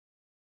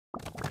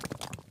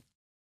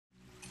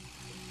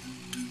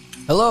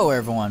Hello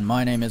everyone,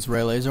 my name is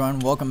𝐿𝐴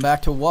and welcome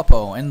back to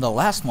Wuppo. In the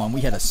last one,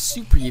 we had a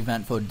super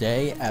eventful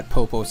day at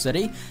Popo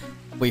City.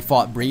 We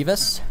fought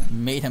Brevis,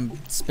 made him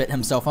spit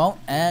himself out,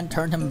 and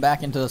turned him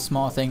back into the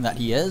small thing that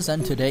he is,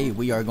 and today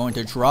we are going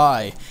to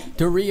try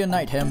to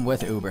reunite him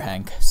with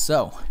𝐿𝐵𝐵𝐵𝐵.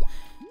 So,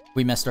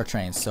 we missed our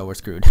trains, so we're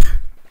screwed.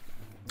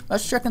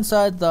 Let's check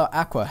inside the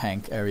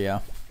𝐴𝐴𝐵𝐵𝐵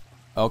area.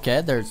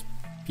 Okay, there's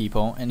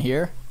people in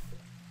here.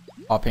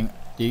 Hopping.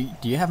 Do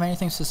you have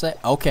anything to say?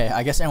 Okay,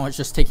 I guess everyone's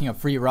just taking a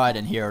free ride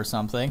in here or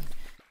something.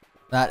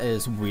 That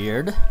is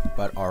weird,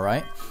 but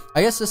alright.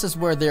 I guess this is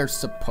where they're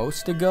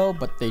supposed to go,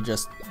 but they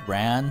just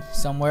ran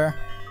somewhere.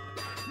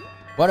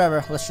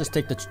 Whatever, let's just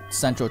take the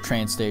central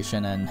train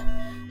station and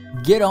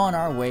get on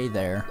our way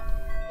there,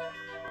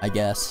 I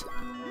guess.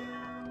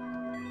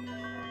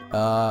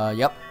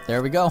 Yep,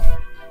 there we go.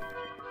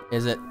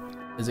 Is it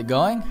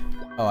going?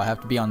 Oh, I have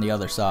to be on the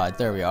other side.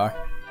 There we are.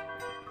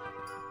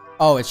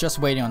 Oh, it's just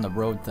waiting on the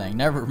road thing.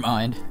 Never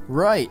mind.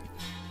 Right.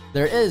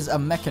 There is a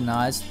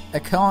mechanized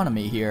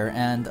economy here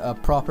and a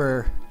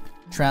proper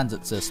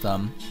transit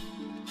system.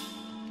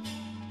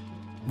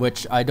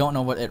 Which I don't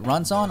know what it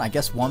runs on. I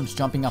guess one's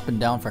jumping up and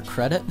down for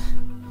credit.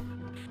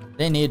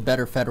 They need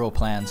better federal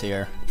plans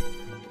here.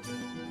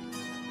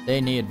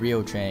 They need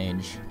real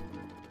change.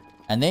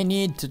 And they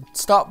need to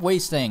stop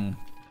wasting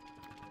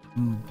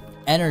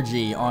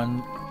energy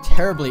on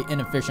terribly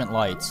inefficient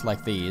lights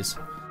like these.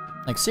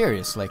 Like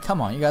seriously, come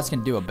on, you guys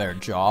can do a better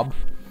job.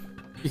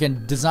 You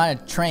can design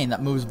a train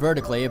that moves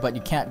vertically, but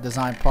you can't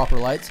design proper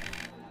lights.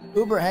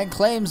 𝐿𝐵𝐵𝐵𝐵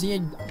claims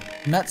he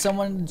met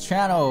someone in the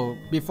channel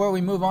before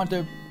we move on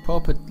to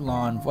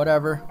Popocity,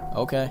 whatever.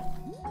 Okay.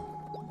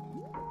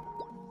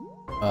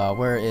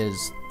 Where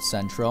is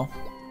Central?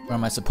 Where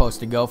am I supposed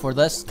to go for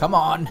this? Come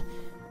on!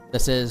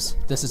 This is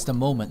the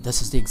moment.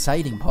 This is the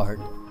exciting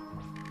part.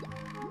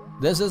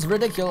 This is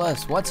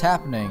ridiculous. What's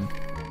happening?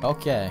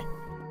 Okay.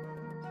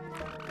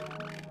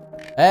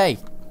 Hey!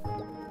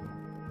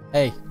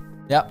 Hey.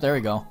 Yep, there we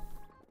go.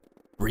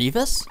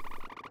 Brevis?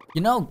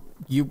 You know,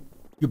 you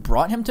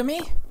brought him to me?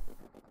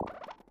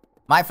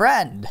 My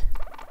friend!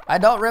 I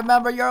don't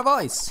remember your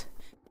voice.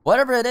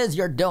 Whatever it is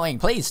you're doing,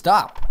 please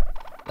stop.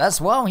 This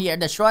worm here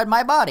destroyed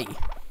my body.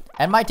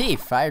 And my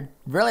teeth. I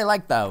really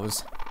like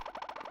those.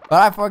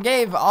 But I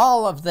forgave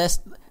all of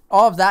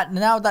that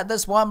now that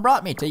this one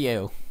brought me to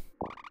you.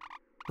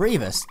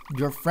 Brevis,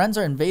 your friends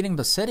are invading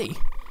the city.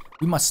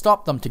 We must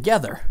stop them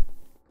together.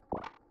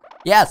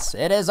 Yes,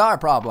 it is our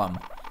problem.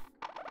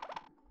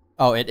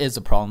 Oh, it is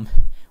a problem.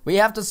 We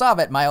have to solve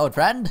it, my old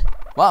friend.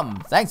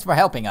 Thanks for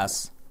helping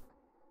us.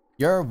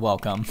 You're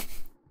welcome.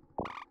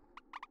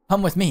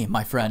 Come with me,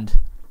 my friend.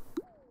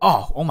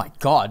 Oh my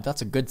god,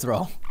 that's a good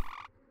throw.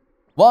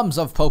 Wums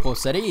of Popo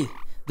City.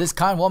 This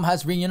kind wum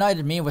has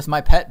reunited me with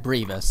my pet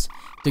Brevis.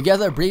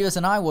 Together, Brevis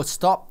and I will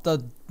stop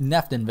the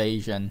Neft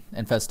invasion.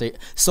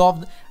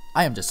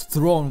 I am just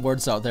throwing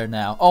words out there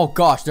now. Oh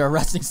gosh, they're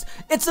arresting.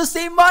 It's the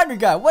same miner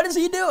guy. What is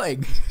he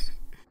doing?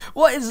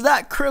 What is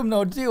that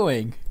criminal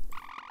doing?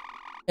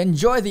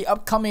 Enjoy the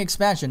upcoming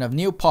expansion of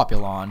New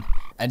Populon.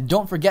 And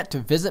don't forget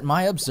to visit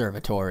my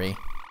observatory.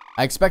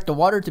 I expect the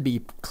water to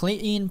be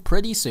clean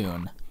pretty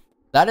soon.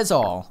 That is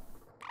all.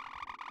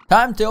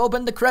 Time to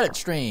open the credit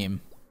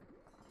stream.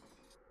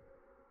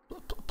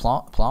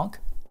 Plonk?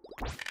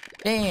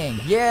 Dang,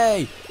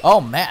 yay! Oh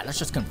man, that's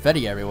just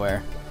confetti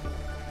everywhere.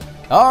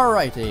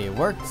 Alrighty,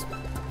 work's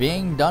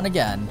being done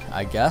again,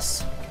 I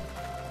guess.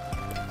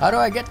 How do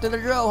I get to the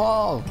drill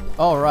hall?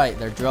 Oh right,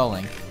 they're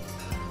drilling.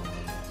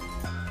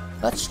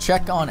 Let's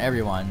check on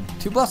everyone.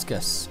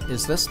 Tubuscus,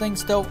 is this thing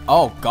still?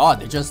 Oh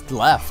god, they just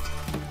left.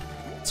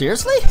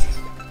 Seriously?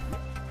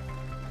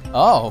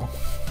 Oh.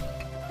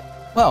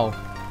 Well,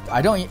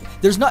 I don't.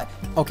 There's not.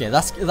 Okay,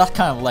 that's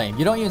kind of lame.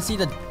 You don't even see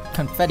the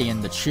confetti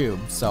in the tube,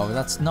 so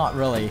that's not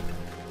really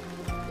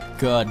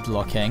good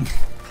looking.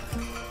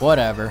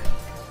 Whatever.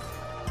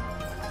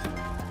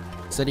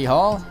 City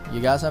Hall, you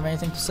guys have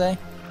anything to say?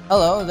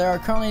 Hello, there are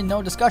currently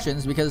no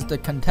discussions because the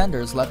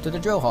contenders left to the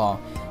drill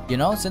hall. You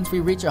know, since we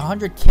reach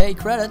 100k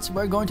credits,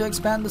 we're going to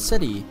expand the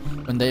city.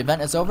 When the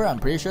event is over, I'm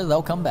pretty sure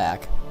they'll come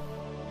back.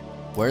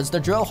 Where's the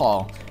drill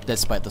hall?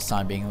 Despite the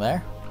sign being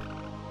there.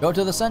 Go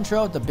to the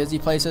central, the busy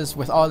places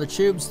with all the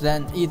tubes,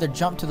 then either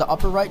jump to the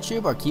upper right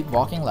tube or keep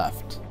walking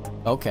left.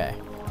 Okay.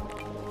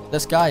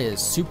 This guy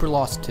is super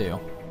lost too.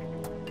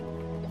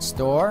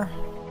 Store.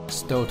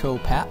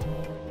 Stotopap.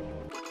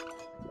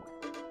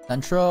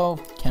 Central,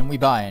 can we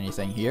buy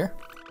anything here?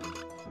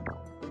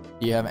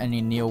 Do you have any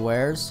new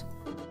wares?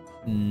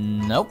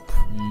 Nope,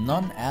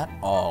 none at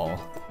all.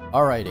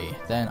 Alrighty,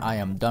 then I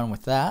am done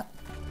with that.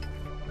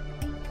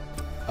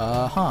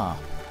 I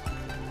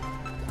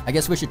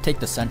guess we should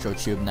take the central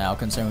tube now,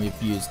 considering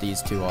we've used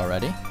these two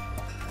already.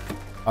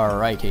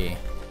 Alrighty.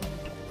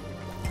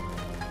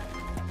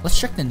 Let's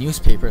check the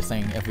newspaper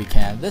thing if we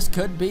can. This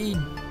could be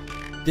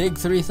Dig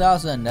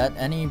 3000 at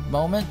any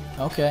moment.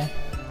 Okay.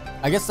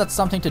 I guess that's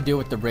something to do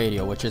with the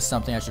radio, which is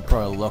something I should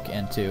probably look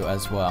into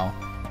as well.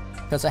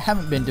 Because I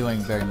haven't been doing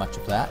very much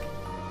of that.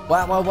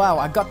 Wow,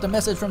 I got the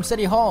message from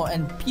City Hall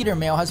and Peter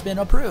Mail has been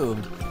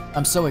approved.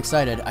 I'm so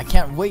excited. I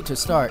can't wait to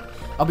start.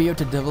 I'll be able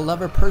to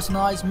deliver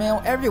personalized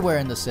mail everywhere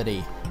in the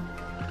city.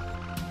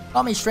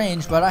 Call me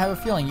strange, but I have a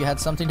feeling you had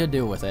something to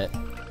do with it.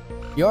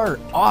 You're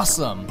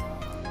awesome.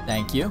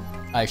 Thank you.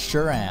 I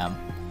sure am.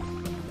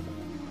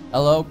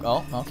 Hello.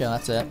 Oh, okay,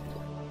 that's it.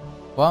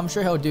 Well, I'm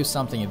sure he'll do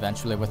something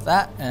eventually with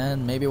that,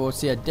 and maybe we'll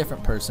see a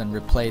different person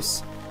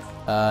replace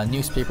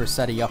newspaper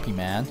City Yuppie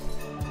Man.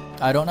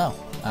 I don't know.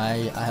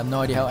 I have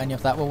no idea how any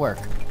of that will work.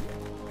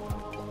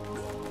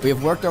 We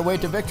have worked our way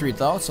to victory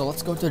though, so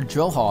let's go to the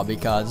drill hall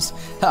because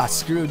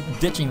screw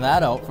ditching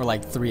that out for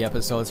like 3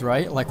 episodes,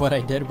 right? Like what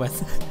I did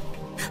with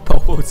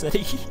Popo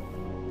City.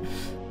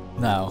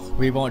 No,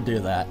 we won't do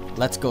that.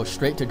 Let's go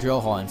straight to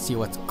drill hall and see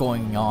what's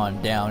going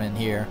on down in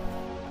here.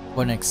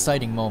 What an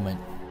exciting moment,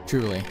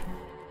 truly.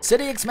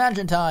 City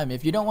expansion time!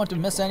 If you don't want to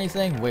miss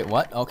anything... Wait,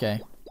 what?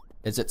 Okay.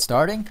 Is it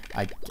starting?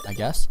 I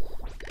guess.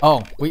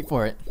 Oh, wait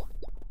for it.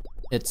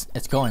 It's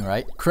going,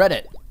 right?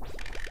 Credit!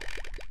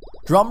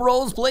 Drum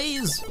rolls,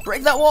 please!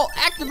 Break that wall!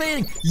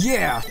 Activating!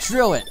 Yeah!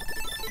 Drill it!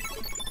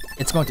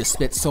 It's going to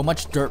spit so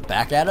much dirt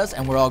back at us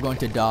and we're all going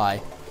to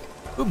die.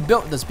 Who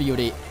built this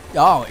beauty?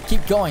 Oh,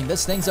 keep going.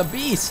 This thing's a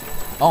beast!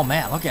 Oh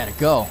man, look at it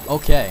go.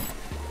 Okay.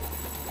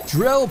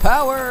 Drill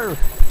power!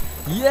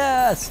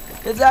 Yes!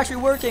 It's actually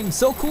working!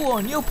 So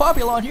cool! New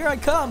Populon, here I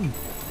come!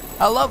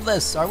 I love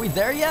this! Are we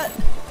there yet?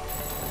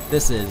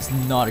 This is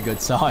not a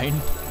good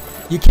sign.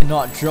 You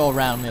cannot drill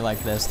around me like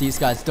this. These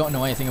guys don't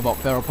know anything about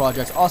federal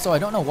projects. Also, I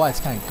don't know why it's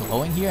kind of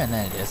glowing here and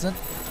then it isn't.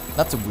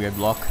 That's a weird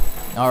look.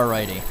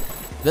 Alrighty.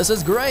 This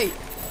is great!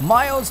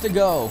 Miles to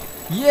go!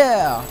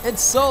 Yeah!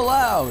 It's so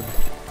loud!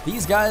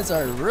 These guys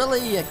are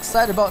really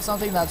excited about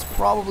something that's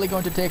probably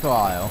going to take a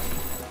while.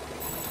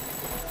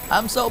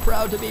 I'm so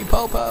proud to be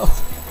Popo!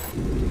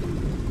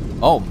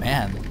 Oh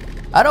man,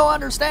 I don't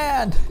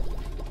understand.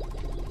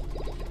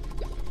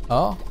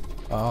 Oh,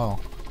 oh,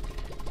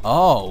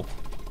 oh,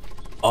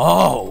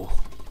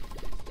 oh.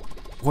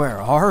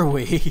 Where are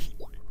we?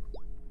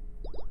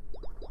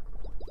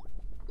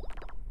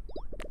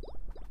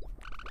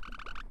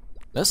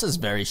 This is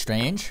very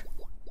strange.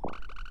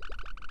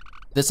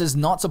 This is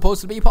not supposed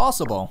to be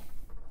possible.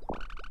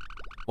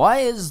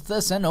 Why is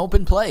this an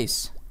open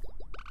place?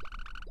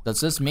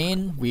 Does this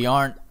mean we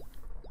aren't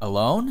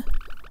alone?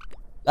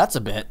 That's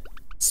a bit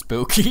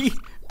spooky,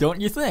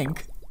 don't you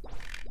think?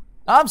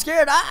 I'm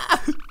scared!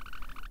 Ah!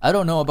 I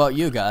don't know about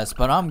you guys,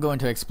 but I'm going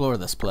to explore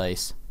this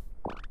place.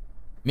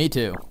 Me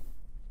too.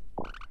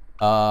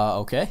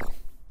 Okay.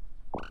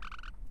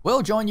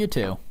 We'll join you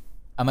too.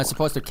 Am I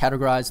supposed to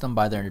categorize them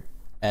by their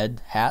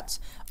ed hats?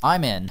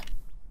 I'm in.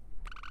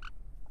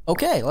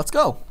 Okay, let's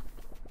go.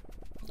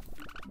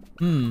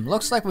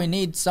 Looks like we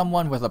need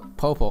someone with a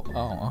popo.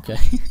 Oh, okay.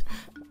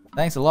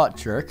 Thanks a lot,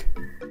 jerk.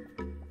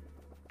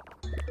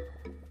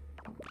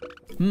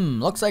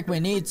 Looks like we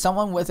need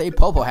someone with a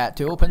popo hat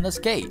to open this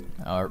gate.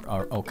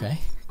 Okay.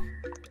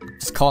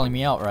 Just calling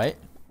me out, right?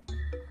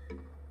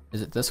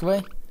 Is it this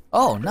way?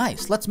 Oh,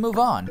 nice. Let's move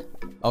on.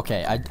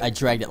 Okay, I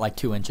dragged it like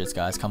 2 inches,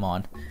 guys. Come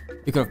on.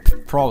 You could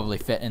have probably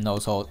fit in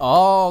those holes.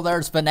 Oh,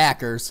 there's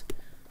Fnackers.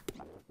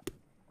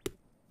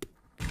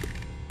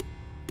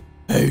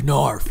 Hey,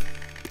 Narf.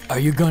 Are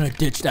you gonna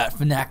ditch that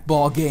Fnac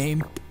ball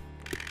game?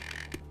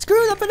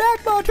 Screw the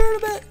Fnac ball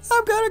tournament.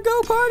 I'm gonna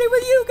go party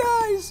with you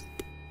guys.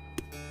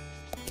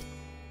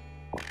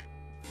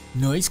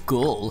 Nice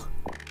goal.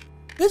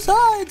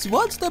 Besides,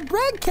 once the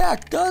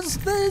Breadcack does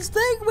this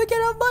thing, we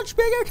can have much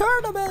bigger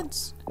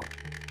tournaments.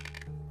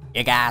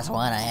 You guys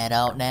wanna head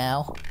out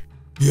now?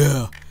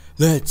 Yeah,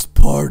 let's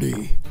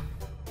party.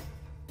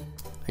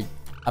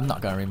 I'm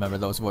not gonna remember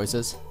those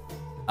voices.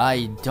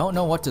 I don't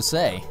know what to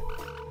say.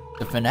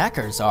 The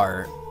Fnackers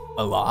are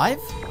alive?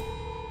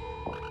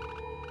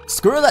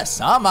 Screw this,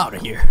 I'm out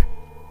of here.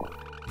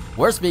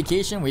 Worst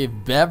vacation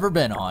we've ever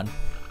been on.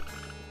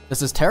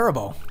 This is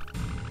terrible.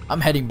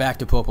 I'm heading back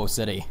to Popo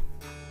City.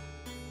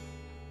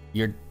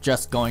 You're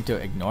just going to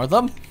ignore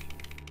them?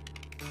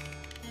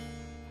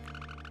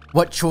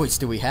 What choice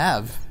do we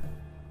have?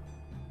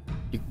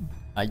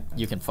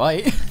 You can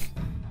fight.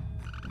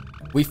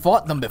 We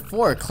fought them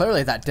before,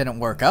 clearly that didn't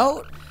work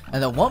out.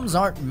 And the Wums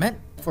aren't meant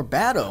for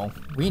battle.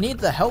 We need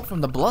the help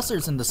from the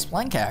Blussers and the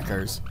Splenk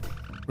hackers.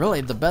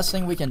 Really, the best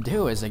thing we can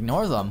do is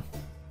ignore them.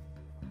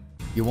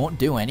 You won't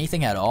do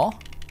anything at all?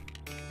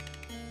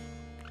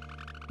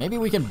 Maybe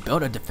we can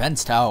build a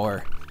defense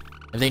tower.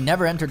 If they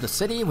never entered the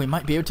city, we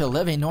might be able to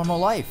live a normal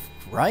life,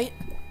 right?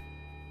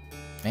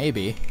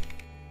 Maybe.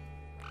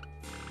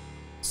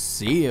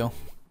 See you.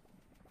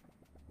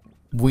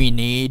 We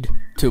need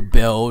to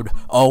build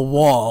a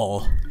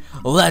wall.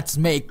 Let's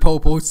make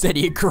Popo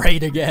City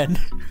great again.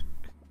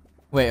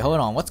 Wait, hold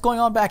on. What's going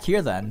on back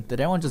here then?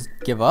 Did anyone just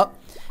give up?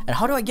 And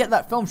how do I get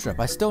that film strip?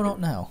 I still don't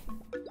know.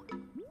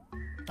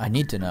 I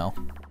need to know.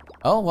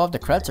 Oh, well, the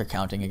credits are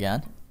counting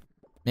again.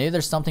 Maybe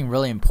there's something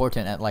really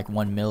important at like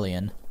 1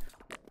 million.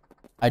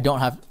 I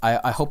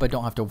hope I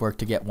don't have to work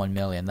to get 1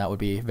 million. That would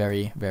be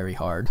very, very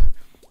hard.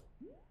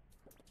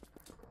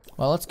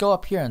 Well, let's go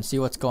up here and see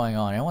what's going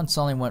on. Everyone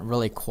suddenly went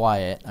really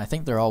quiet. I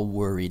think they're all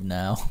worried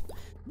now.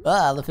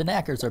 Ah, the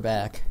Fnackers are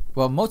back.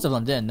 Well, most of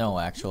them didn't know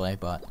actually,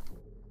 but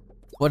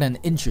what an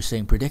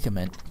interesting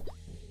predicament.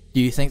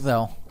 Do you think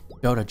they'll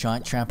build a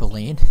giant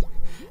trampoline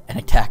and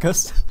attack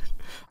us?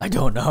 I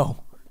don't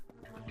know.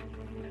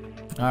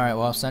 Alright,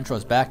 well,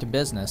 Central's back to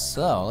business,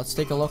 so let's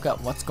take a look at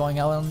what's going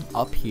on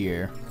up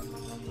here.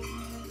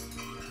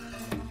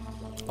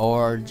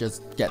 Or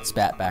just get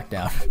spat back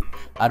down.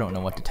 I don't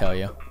know what to tell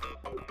you.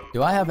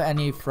 Do I have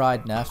any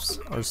fried nefs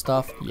or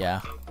stuff?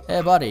 Yeah.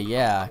 Hey buddy,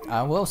 yeah,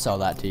 I will sell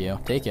that to you.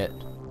 Take it.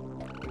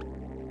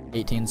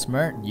 18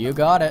 smirt, you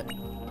got it.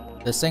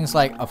 This thing's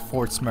like a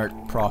 4 smirt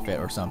profit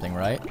or something,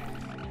 right?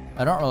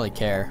 I don't really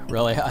care.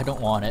 Really, I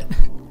don't want it.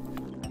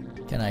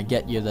 Can I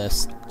get you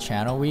this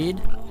channel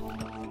weed?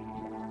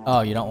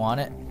 Oh, you don't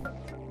want it?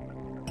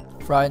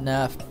 Fried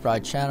neft,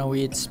 fried channel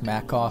weed,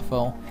 smack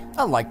offal.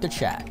 I like to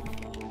chat.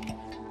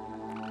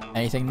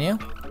 Anything new?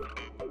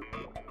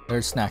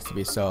 There's snacks to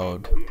be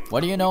sold.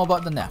 What do you know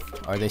about the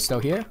neft? Are they still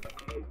here?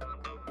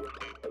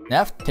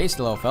 Neft,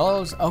 tasty little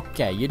fellows.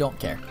 Okay, you don't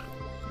care.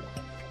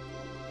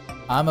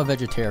 I'm a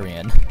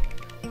vegetarian.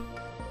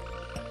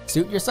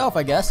 Suit yourself,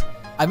 I guess.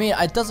 I mean,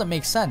 it doesn't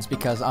make sense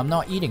because I'm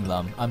not eating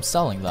them. I'm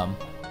selling them.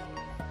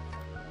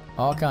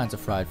 All kinds of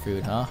fried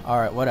food, huh?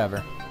 Alright,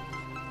 whatever.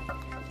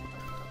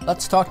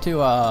 Let's talk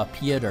to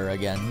Peter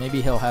again.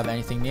 Maybe he'll have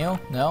anything new?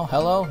 No?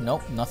 Hello?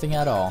 Nope, nothing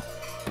at all.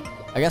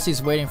 I guess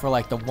he's waiting for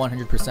like the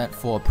 100%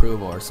 full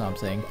approval or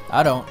something.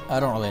 I don't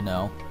really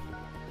know.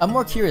 I'm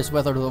more curious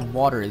whether the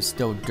water is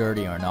still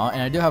dirty or not,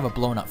 and I do have a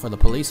blown up for the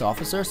police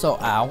officer, so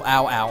ow,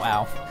 ow, ow,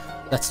 ow.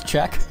 Let's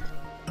check.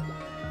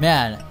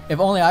 Man,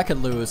 if only I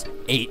could lose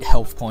 8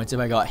 health points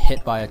if I got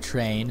hit by a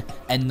train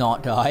and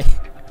not die.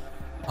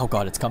 Oh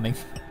god, it's coming.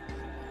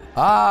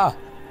 Ah!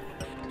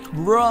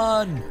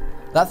 Run!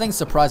 That thing's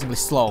surprisingly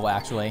slow,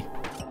 actually.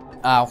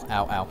 Ow,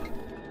 ow, ow.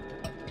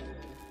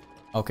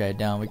 Okay,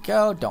 down we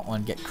go. Don't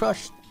want to get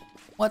crushed.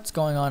 What's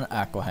going on,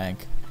 𝐏𝐚𝐫𝐭?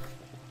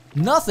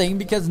 Nothing,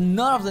 because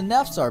none of the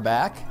nefts are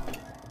back.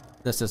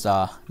 This is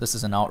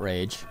an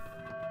outrage.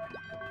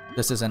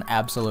 This is an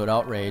absolute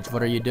outrage.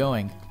 What are you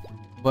doing?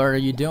 What are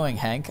you doing,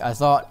 Hank? I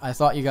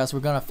thought you guys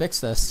were gonna fix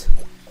this.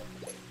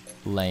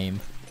 Lame.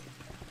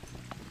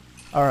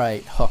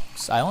 Alright,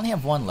 hooks. I only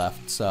have 1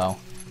 left, so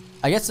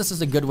I guess this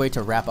is a good way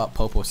to wrap up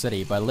Popo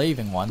City by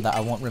leaving one that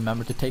I won't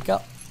remember to take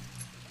up.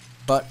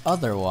 But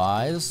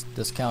otherwise,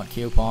 discount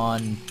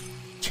coupon,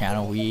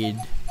 channel weed,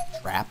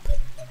 trap.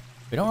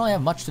 We don't really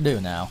have much to do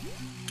now.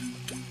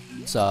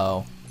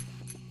 So,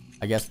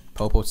 I guess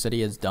Popo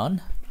City is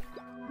done.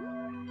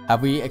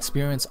 Have we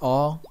experienced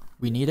all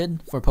we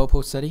needed for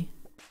Popo City?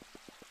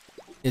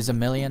 Is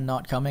 1,000,000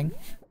 not coming?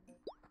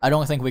 I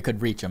don't think we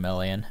could reach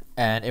 1,000,000.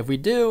 And if we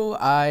do,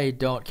 I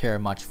don't care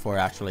much for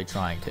actually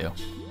trying to.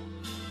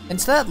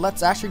 Instead,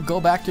 let's actually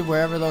go back to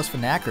wherever those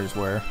Fnackers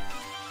were.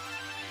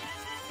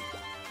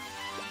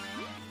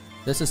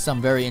 This is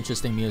some very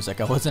interesting music.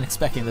 I wasn't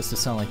expecting this to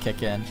suddenly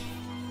kick in.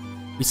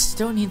 We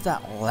still need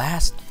that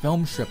last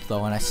film strip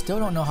though, and I still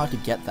don't know how to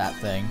get that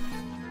thing.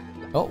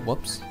 Oh,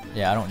 whoops.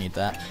 Yeah, I don't need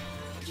that.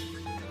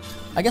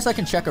 I guess I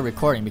can check a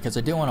recording because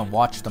I do want to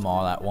watch them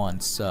all at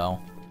once, so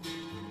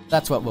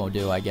that's what we'll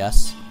do, I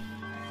guess.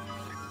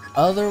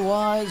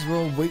 Otherwise,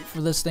 we'll wait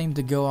for this thing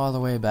to go all the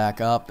way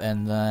back up,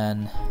 and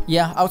then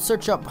yeah, I'll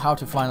search up how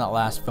to find that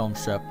last film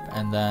strip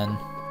and then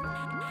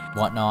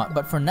whatnot.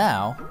 But for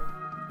now,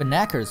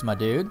 Fnackers, my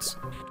dudes.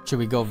 Should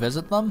we go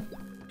visit them?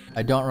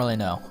 I don't really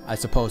know. I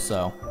suppose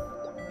so.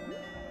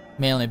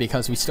 Mainly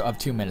because we still have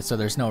 2 minutes, so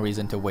there's no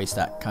reason to waste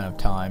that kind of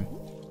time.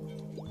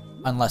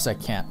 Unless I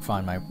can't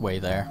find my way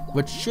there.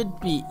 Which should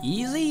be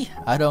easy?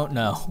 I don't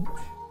know.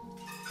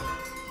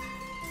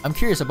 I'm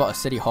curious about a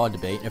City Hall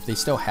debate, if they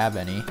still have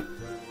any.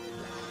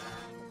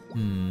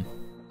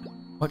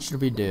 What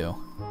should we do?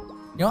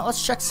 You know what,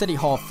 let's check City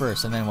Hall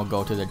first, and then we'll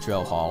go to the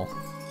drill hall.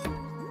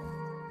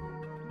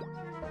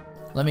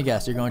 Let me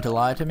guess, you're going to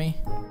lie to me?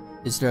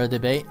 Is there a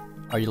debate?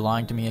 Are you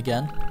lying to me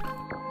again?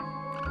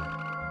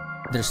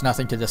 There's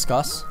nothing to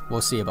discuss?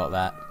 We'll see about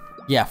that.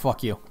 Yeah,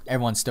 fuck you.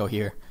 Everyone's still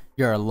here.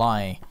 You're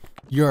lying.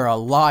 You're a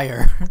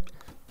liar.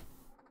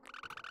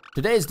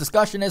 Today's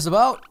discussion is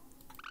about...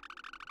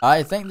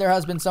 I think there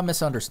has been some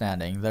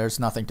misunderstanding. There's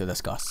nothing to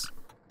discuss.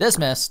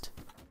 Dismissed.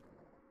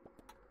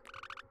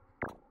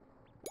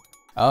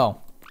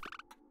 Oh.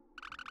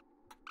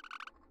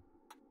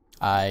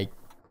 I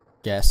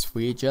guess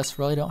we just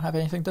really don't have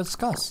anything to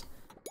discuss.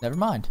 Never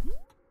mind.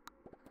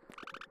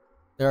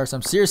 There are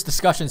some serious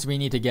discussions we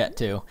need to get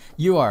to.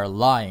 You are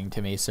lying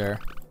to me, sir.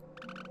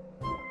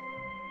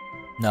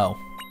 No.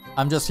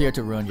 I'm just here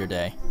to ruin your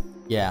day.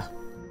 Yeah.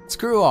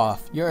 Screw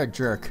off. You're a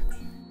jerk.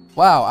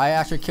 Wow, I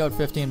actually killed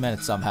 15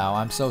 minutes somehow.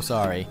 I'm so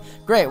sorry.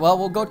 Great, well,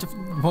 we'll go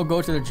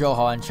to the drill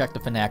hall and check the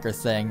Fnacker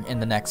thing in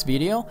the next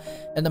video.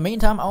 In the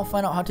meantime, I'll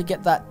find out how to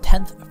get that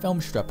 10th film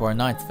strip or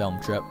 9th film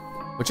strip,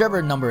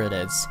 whichever number it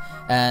is,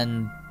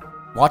 and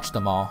watch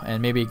them all,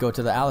 and maybe go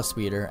to the Alice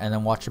Speeder and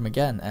then watch them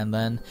again, and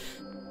then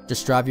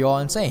just drive you all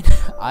insane.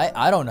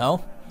 I don't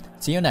know.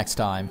 See you next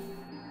time.